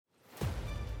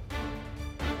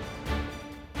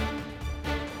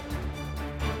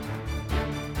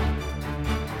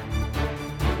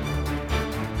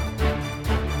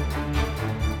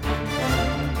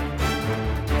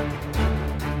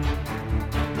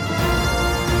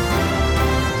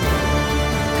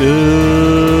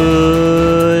Good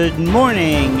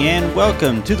morning and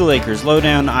welcome to the Lakers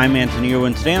Lowdown. I'm Anthony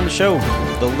Irwin. Today on the show,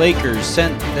 the Lakers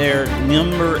sent their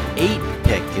number 8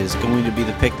 pick is going to be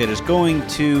the pick that is going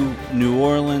to New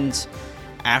Orleans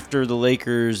after the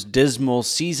Lakers' dismal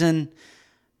season.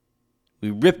 We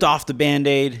ripped off the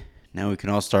Band-Aid. Now we can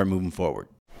all start moving forward.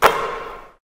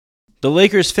 The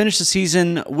Lakers finished the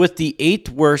season with the 8th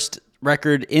worst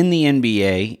record in the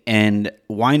NBA and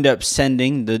wind up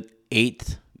sending the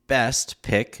 8th best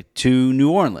pick to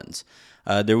New Orleans.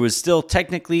 There was still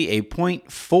technically a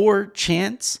 0.4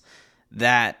 chance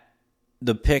that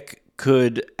the pick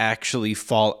could actually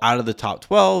fall out of the top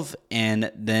 12,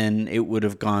 and then it would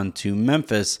have gone to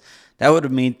Memphis. That would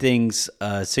have made things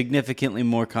significantly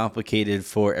more complicated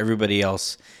for everybody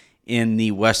else in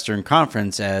the Western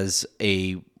Conference, as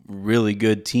a really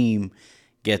good team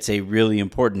gets a really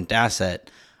important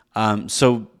asset.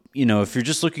 If you're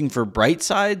just looking for bright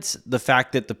sides, the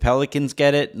fact that the Pelicans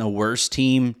get it and the worst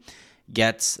team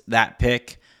gets that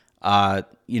pick,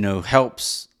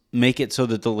 helps make it so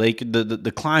that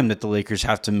the climb that the Lakers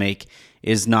have to make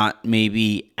is not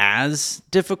maybe as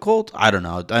difficult. I don't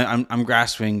know. I'm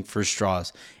grasping for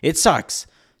straws. It sucks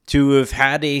to have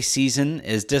had a season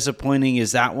as disappointing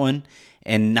as that one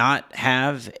and not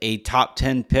have a top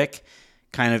 10 pick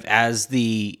kind of as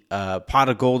the pot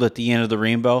of gold at the end of the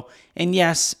rainbow. And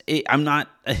yes, I'm not...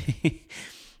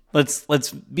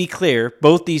 let's be clear.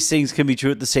 Both these things can be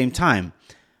true at the same time.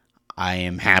 I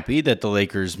am happy that the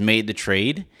Lakers made the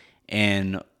trade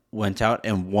and went out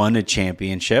and won a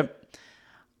championship.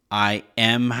 I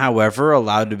am, however,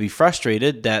 allowed to be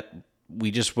frustrated that we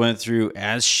just went through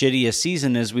as shitty a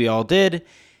season as we all did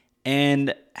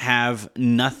and have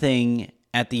nothing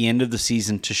at the end of the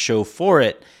season to show for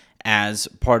it as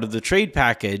part of the trade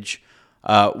package,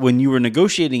 when you were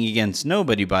negotiating against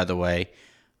nobody, by the way,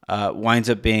 winds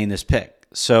up being this pick.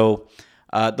 So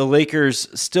the Lakers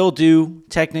still do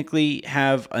technically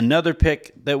have another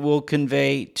pick that will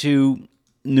convey to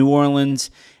New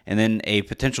Orleans and then a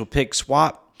potential pick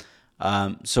swap.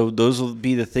 So those will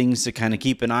be the things to kind of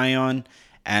keep an eye on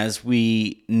as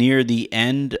we near the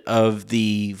end of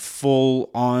the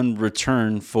full-on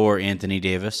return for Anthony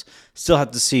Davis. Still have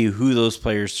to see who those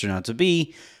players turn out to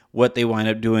be, what they wind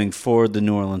up doing for the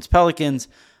New Orleans Pelicans.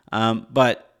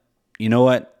 But you know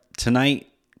what? Tonight,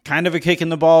 kind of a kick in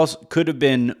the balls. Could have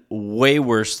been way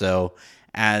worse, though,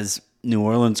 as New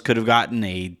Orleans could have gotten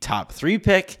a top 3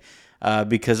 pick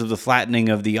because of the flattening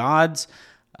of the odds.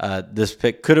 This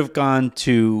pick could have gone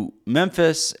to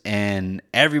Memphis, and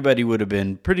everybody would have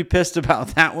been pretty pissed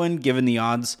about that one, given the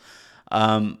odds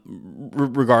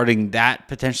regarding that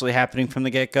potentially happening from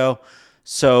the get-go.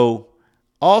 So,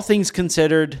 all things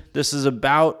considered, this is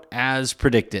about as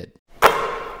predicted.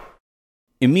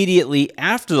 Immediately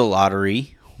after the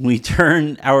lottery, we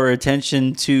turn our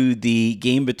attention to the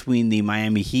game between the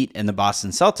Miami Heat and the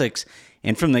Boston Celtics.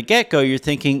 And from the get-go, you're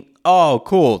thinking, oh,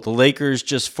 cool, the Lakers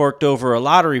just forked over a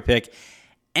lottery pick,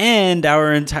 and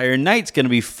our entire night's going to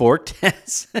be forked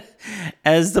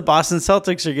as the Boston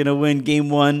Celtics are going to win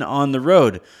Game 1 on the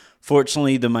road.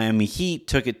 Fortunately, the Miami Heat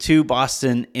took it to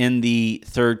Boston in the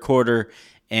third quarter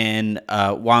and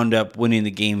wound up winning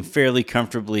the game fairly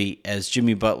comfortably, as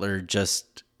Jimmy Butler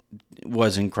just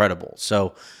was incredible.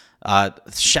 So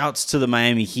shouts to the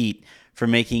Miami Heat for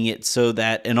making it so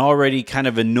that an already kind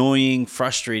of annoying,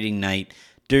 frustrating night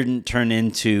didn't turn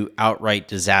into outright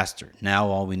disaster. Now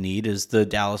all we need is the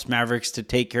Dallas Mavericks to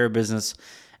take care of business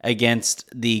against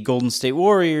the Golden State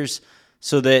Warriors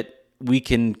so that we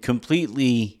can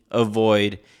completely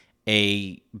avoid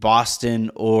a Boston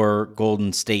or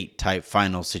Golden State type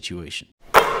final situation.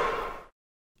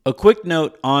 A quick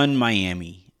note on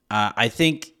Miami. I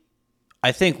think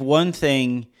one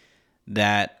thing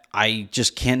that I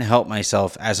just can't help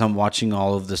myself as I'm watching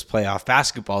all of this playoff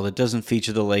basketball that doesn't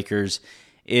feature the Lakers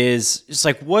is just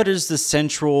like, what is the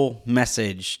central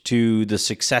message to the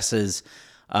successes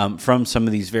from some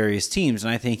of these various teams?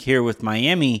 And I think here with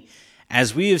Miami,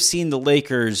 as we have seen the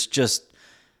Lakers just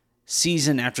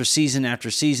season after season after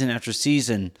season after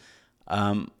season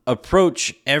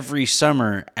approach every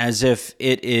summer as if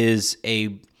it is a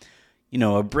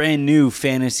brand new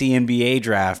fantasy NBA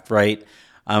draft, right?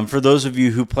 For those of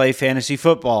you who play fantasy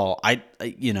football, I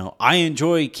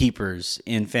enjoy keepers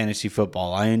in fantasy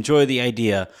football. I enjoy the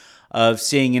idea of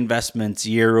seeing investments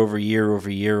year over year over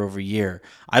year over year.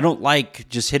 I don't like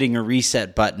just hitting a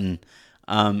reset button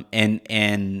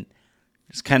and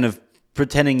just kind of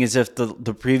pretending as if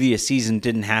the previous season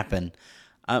didn't happen.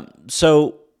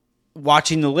 So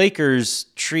watching the Lakers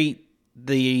treat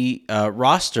the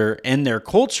roster and their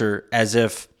culture as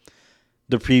if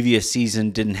the previous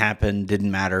season didn't happen,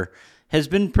 didn't matter, has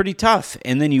been pretty tough.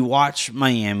 And then you watch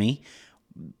Miami,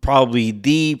 probably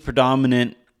the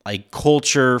predominant like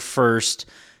culture first,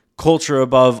 culture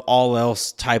above all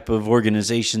else type of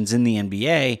organizations in the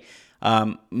NBA,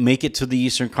 make it to the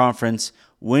Eastern Conference,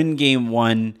 win game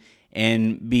one,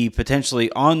 and be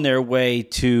potentially on their way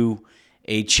to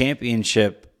a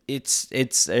championship.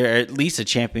 It's or at least a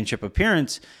championship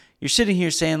appearance. You're sitting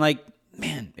here saying like,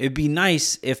 man, it'd be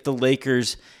nice if the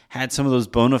Lakers had some of those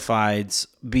bona fides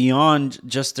beyond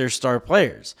just their star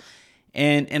players.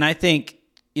 And I think,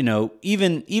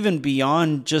 even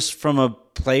beyond just from a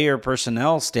player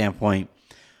personnel standpoint,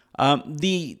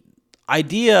 the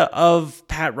idea of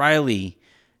Pat Riley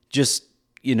just,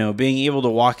 being able to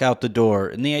walk out the door,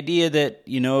 and the idea that,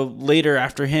 later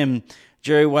after him,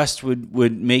 Jerry West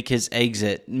would make his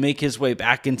exit, make his way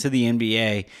back into the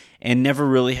NBA, and never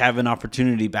really have an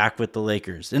opportunity back with the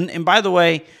Lakers. And by the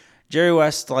way, Jerry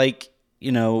West, and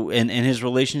his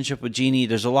relationship with Jeanie,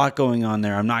 there's a lot going on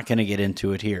there. I'm not going to get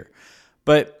into it here.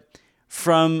 But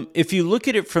if you look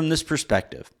at it from this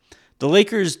perspective, the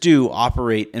Lakers do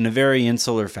operate in a very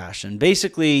insular fashion.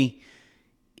 Basically,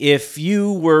 if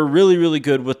you were really, really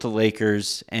good with the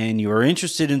Lakers and you were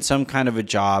interested in some kind of a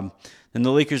job, then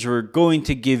the Lakers were going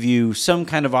to give you some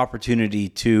kind of opportunity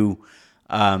to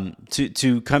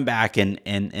come back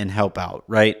and help out,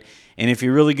 right? And if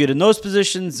you're really good in those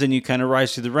positions, then you kind of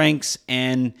rise through the ranks,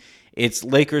 and it's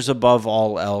Lakers above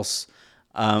all else,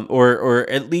 or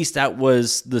at least that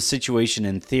was the situation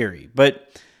in theory.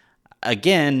 But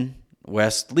again,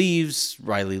 West leaves,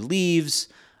 Riley leaves.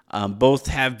 Both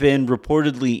have been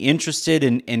reportedly interested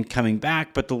in coming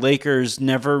back, but the Lakers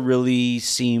never really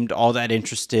seemed all that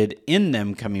interested in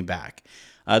them coming back.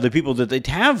 The people that they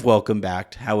have welcomed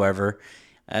back, however,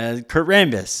 Kurt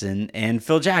Rambis and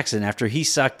Phil Jackson after he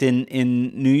sucked in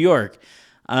New York.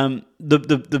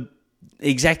 The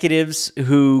executives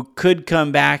who could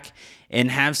come back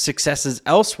and have successes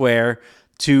elsewhere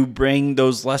to bring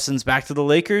those lessons back to the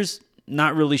Lakers,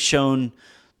 not really shown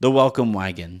the welcome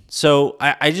wagon. So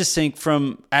I just think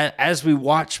as we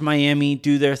watch Miami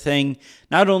do their thing,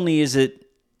 not only is it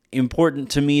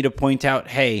important to me to point out,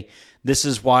 hey, this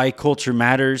is why culture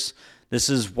matters. This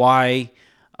is why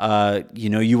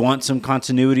you want some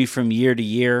continuity from year to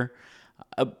year.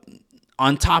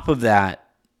 On top of that,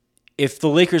 if the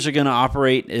Lakers are going to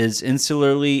operate as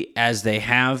insularly as they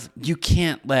have, you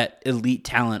can't let elite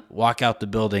talent walk out the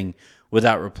building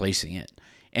without replacing it.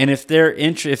 And if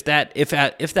that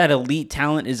elite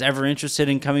talent is ever interested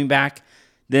in coming back,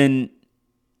 then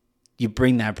you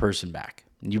bring that person back.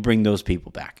 You bring those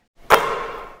people back.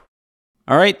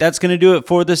 All right, that's going to do it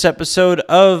for this episode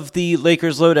of the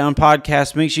Lakers Lowdown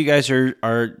podcast. Make sure you guys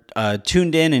are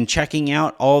tuned in and checking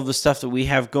out all of the stuff that we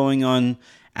have going on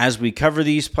as we cover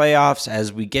these playoffs,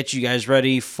 as we get you guys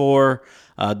ready for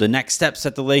the next steps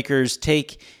that the Lakers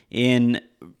take in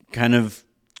kind of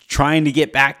trying to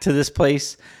get back to this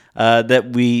place so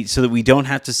that we don't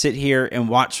have to sit here and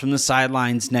watch from the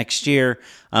sidelines next year.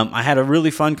 I had a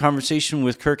really fun conversation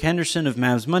with Kirk Henderson of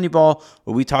Mavs Moneyball,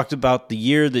 where we talked about the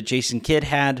year that Jason Kidd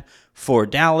had for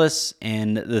Dallas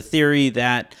and the theory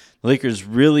that the Lakers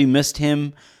really missed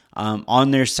him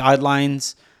on their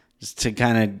sidelines. Just to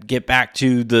kind of get back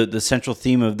to the central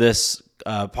theme of this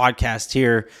podcast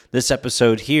here, this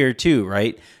episode here too,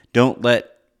 right? Don't let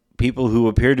people who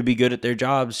appear to be good at their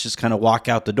jobs just kind of walk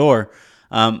out the door.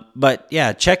 But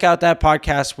yeah, check out that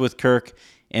podcast with Kirk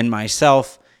and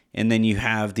myself. And then you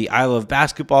have the I Love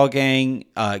Basketball gang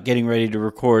getting ready to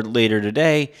record later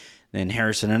today. Then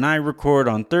Harrison and I record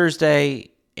on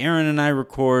Thursday. Aaron and I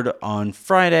record on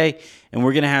Friday. And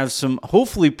we're going to have some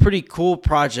hopefully pretty cool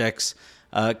projects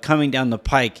coming down the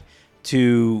pike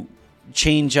to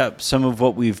change up some of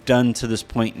what we've done to this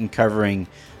point in covering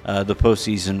the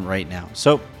postseason right now.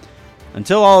 So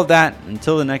until all of that,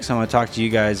 until the next time I talk to you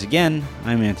guys again,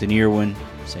 I'm Anthony Irwin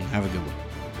saying have a good one.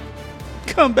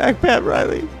 Come back, Pat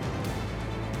Riley.